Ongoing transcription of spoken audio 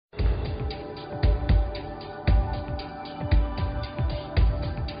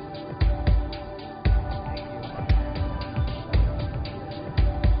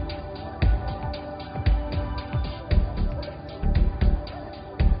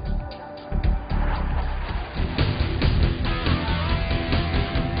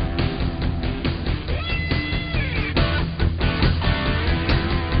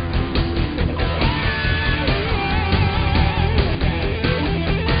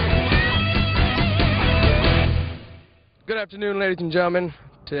afternoon, ladies and gentlemen.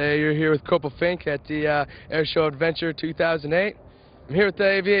 Today you're here with Corporal Fink at the Air Show Adventure 2008. I'm here with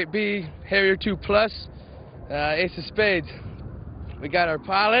the AV-8B Harrier 2 Plus, Ace of Spades. We got our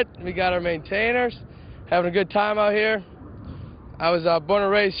pilot, we got our maintainers, having a good time out here. I was born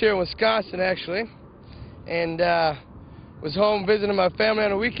and raised here in Wisconsin, actually, and was home visiting my family on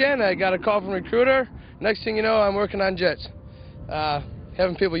the weekend. I got a call from a recruiter. Next thing you know, I'm working on jets.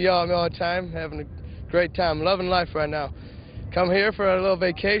 Having people yell at me all the time, having a great time, loving life right now. Come here for a little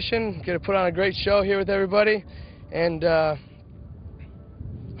vacation, get to put on a great show here with everybody, and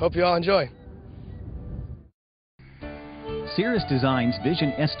hope you all enjoy. Cirrus Design's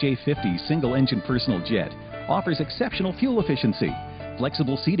Vision SJ50 single-engine personal jet offers exceptional fuel efficiency,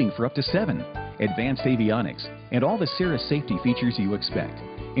 flexible seating for up to 7, advanced avionics, and all the Cirrus safety features you expect,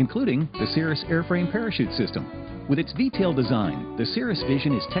 including the Cirrus airframe parachute system. With its detailed design, the Cirrus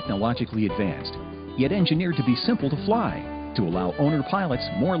Vision is technologically advanced, yet engineered to be simple to fly, to allow owner pilots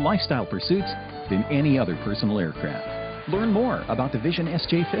more lifestyle pursuits than any other personal aircraft. Learn more about the Vision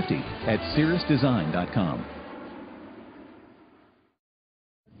SJ50 at cirrusdesign.com.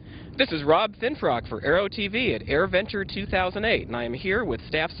 This is Rob Finfrock for Aero TV at AirVenture 2008, and I am here with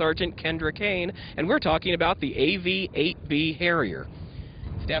Staff Sergeant Kendra Kane, and we're talking about the AV-8B Harrier.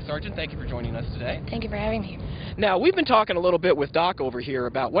 Staff Sergeant, thank you for joining us today. Thank you for having me. Now, we've been talking a little bit with Doc over here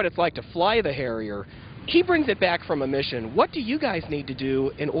about what it's like to fly the Harrier. He brings it back from a mission. What do you guys need to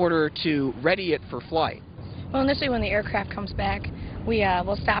do in order to ready it for flight? Well, initially when the aircraft comes back,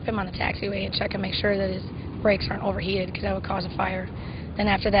 we'll stop him on the taxiway and check and make sure that his brakes aren't overheated, because that would cause a fire. Then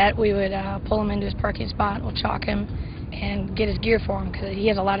after that, we would pull him into his parking spot, we'll chalk him, and get his gear for him, because he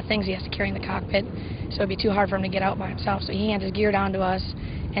has a lot of things he has to carry in the cockpit, so it'd be too hard for him to get out by himself. So he hands his gear down to us,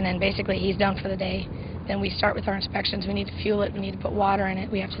 and then basically he's done for the day. Then we start with our inspections. We need to fuel it, we need to put water in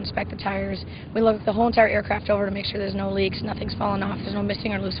it, we have to inspect the tires. We look the whole entire aircraft over to make sure there's no leaks, nothing's fallen off, there's no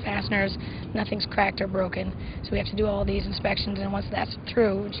missing or loose fasteners, nothing's cracked or broken. So we have to do all these inspections, and once that's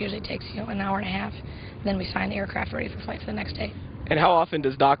through, which usually takes an hour and a half, then we sign the aircraft ready for flight for the next day. And how often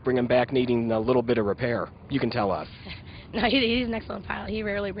does Doc bring him back needing a little bit of repair? You can tell us. No, he's an excellent pilot. He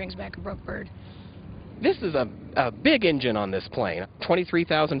rarely brings back a broke bird. This is a big engine on this plane,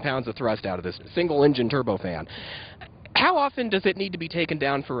 23,000 pounds of thrust out of this single-engine turbofan. How often does it need to be taken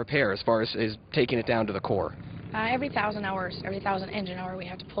down for repair as far as taking it down to the core? Every 1,000 hours, every 1,000 engine hour, we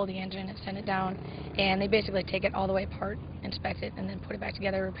have to pull the engine and send it down, and they basically take it all the way apart, inspect it, and then put it back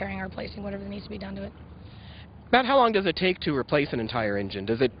together, repairing or replacing whatever needs to be done to it. About how long does it take to replace an entire engine?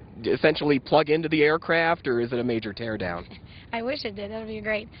 Does it essentially plug into the aircraft, or is it a major teardown? I wish it did. That would be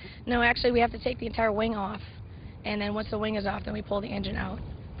great. No, actually, we have to take the entire wing off, and then once the wing is off, then we pull the engine out,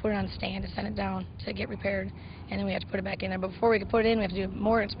 put it on the stand, and send it down to get repaired, and then we have to put it back in there. But before we can put it in, we have to do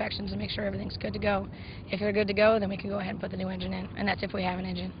more inspections and make sure everything's good to go. If they're good to go, then we can go ahead and put the new engine in, and that's if we have an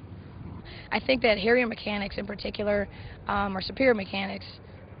engine. I think that Harrier mechanics in particular are superior mechanics,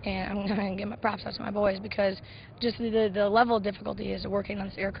 and I'm going to give my props out to my boys, because just the level of difficulty is working on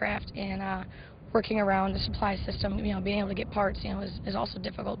this aircraft and working around the supply system, being able to get parts, is also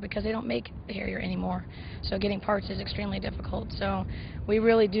difficult, because they don't make the Harrier anymore. So getting parts is extremely difficult. So we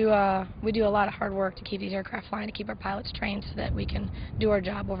really do a lot of hard work to keep these aircraft flying, to keep our pilots trained so that we can do our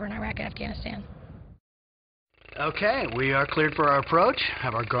job over in Iraq and Afghanistan. Okay, we are cleared for our approach.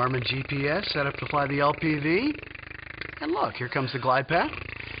 Have our Garmin GPS set up to fly the LPV. And look, here comes the glide path.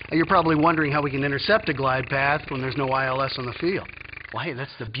 You're probably wondering how we can intercept a glide path when there's no ILS on the field. Well, hey,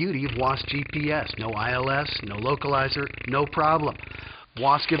 that's the beauty of WAS GPS. No ILS, no localizer, no problem.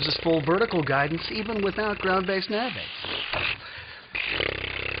 WAS gives us full vertical guidance even without ground-based nav aids.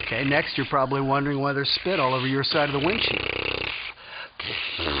 Okay, next you're probably wondering why there's spit all over your side of the windshield.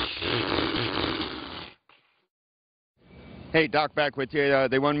 Hey, Doc, back with you.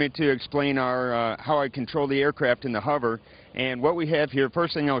 They wanted me to explain how I control the aircraft in the hover. And what we have here,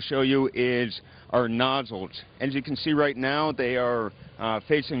 first thing I'll show you is our nozzles. As you can see right now, they are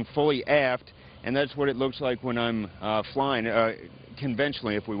facing fully aft, and that's what it looks like when I'm flying,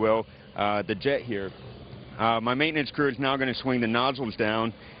 conventionally, if we will, the jet here. My maintenance crew is now going to swing the nozzles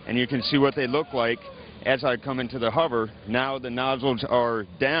down, and you can see what they look like as I come into the hover. Now the nozzles are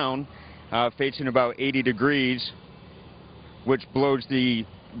down, facing about 80 degrees, which blows the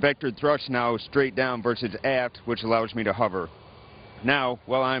vectored thrust now straight down versus aft, which allows me to hover. Now,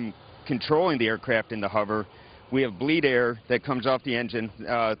 while I'm controlling the aircraft in the hover, we have bleed air that comes off the engine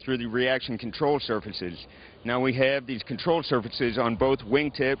through the reaction control surfaces. Now we have these control surfaces on both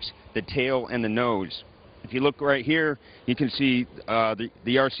wingtips, the tail, and the nose. If you look right here, you can see the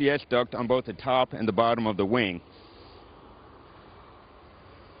RCS duct on both the top and the bottom of the wing.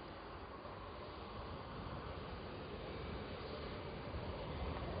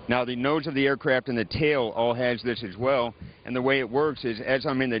 Now the nose of the aircraft and the tail all has this as well, and the way it works is as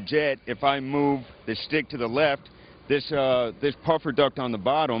I'm in the jet, if I move the stick to the left, this puffer duct on the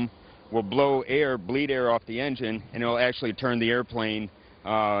bottom will blow air, bleed air off the engine, and it'll actually turn the airplane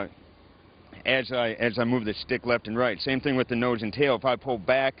as I move the stick left and right. Same thing with the nose and tail. If I pull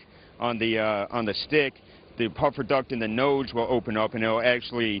back on the stick, the puffer duct in the nose will open up, and it'll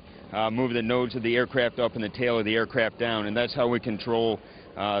actually move the nose of the aircraft up and the tail of the aircraft down, and that's how we control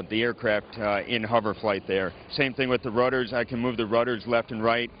the aircraft in hover flight there. Same thing with the rudders. I can move the rudders left and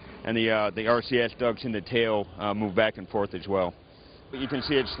right, and the RCS ducts in the tail move back and forth as well. You can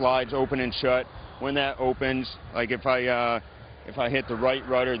see it slides open and shut. When that opens, like if I hit the right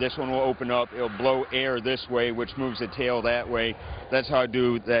rudder, this one will open up. It'll blow air this way, which moves the tail that way. That's how I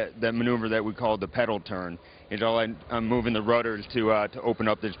do that maneuver that we call the pedal turn. I'm moving the rudders to open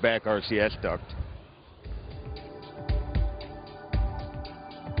up this back RCS duct.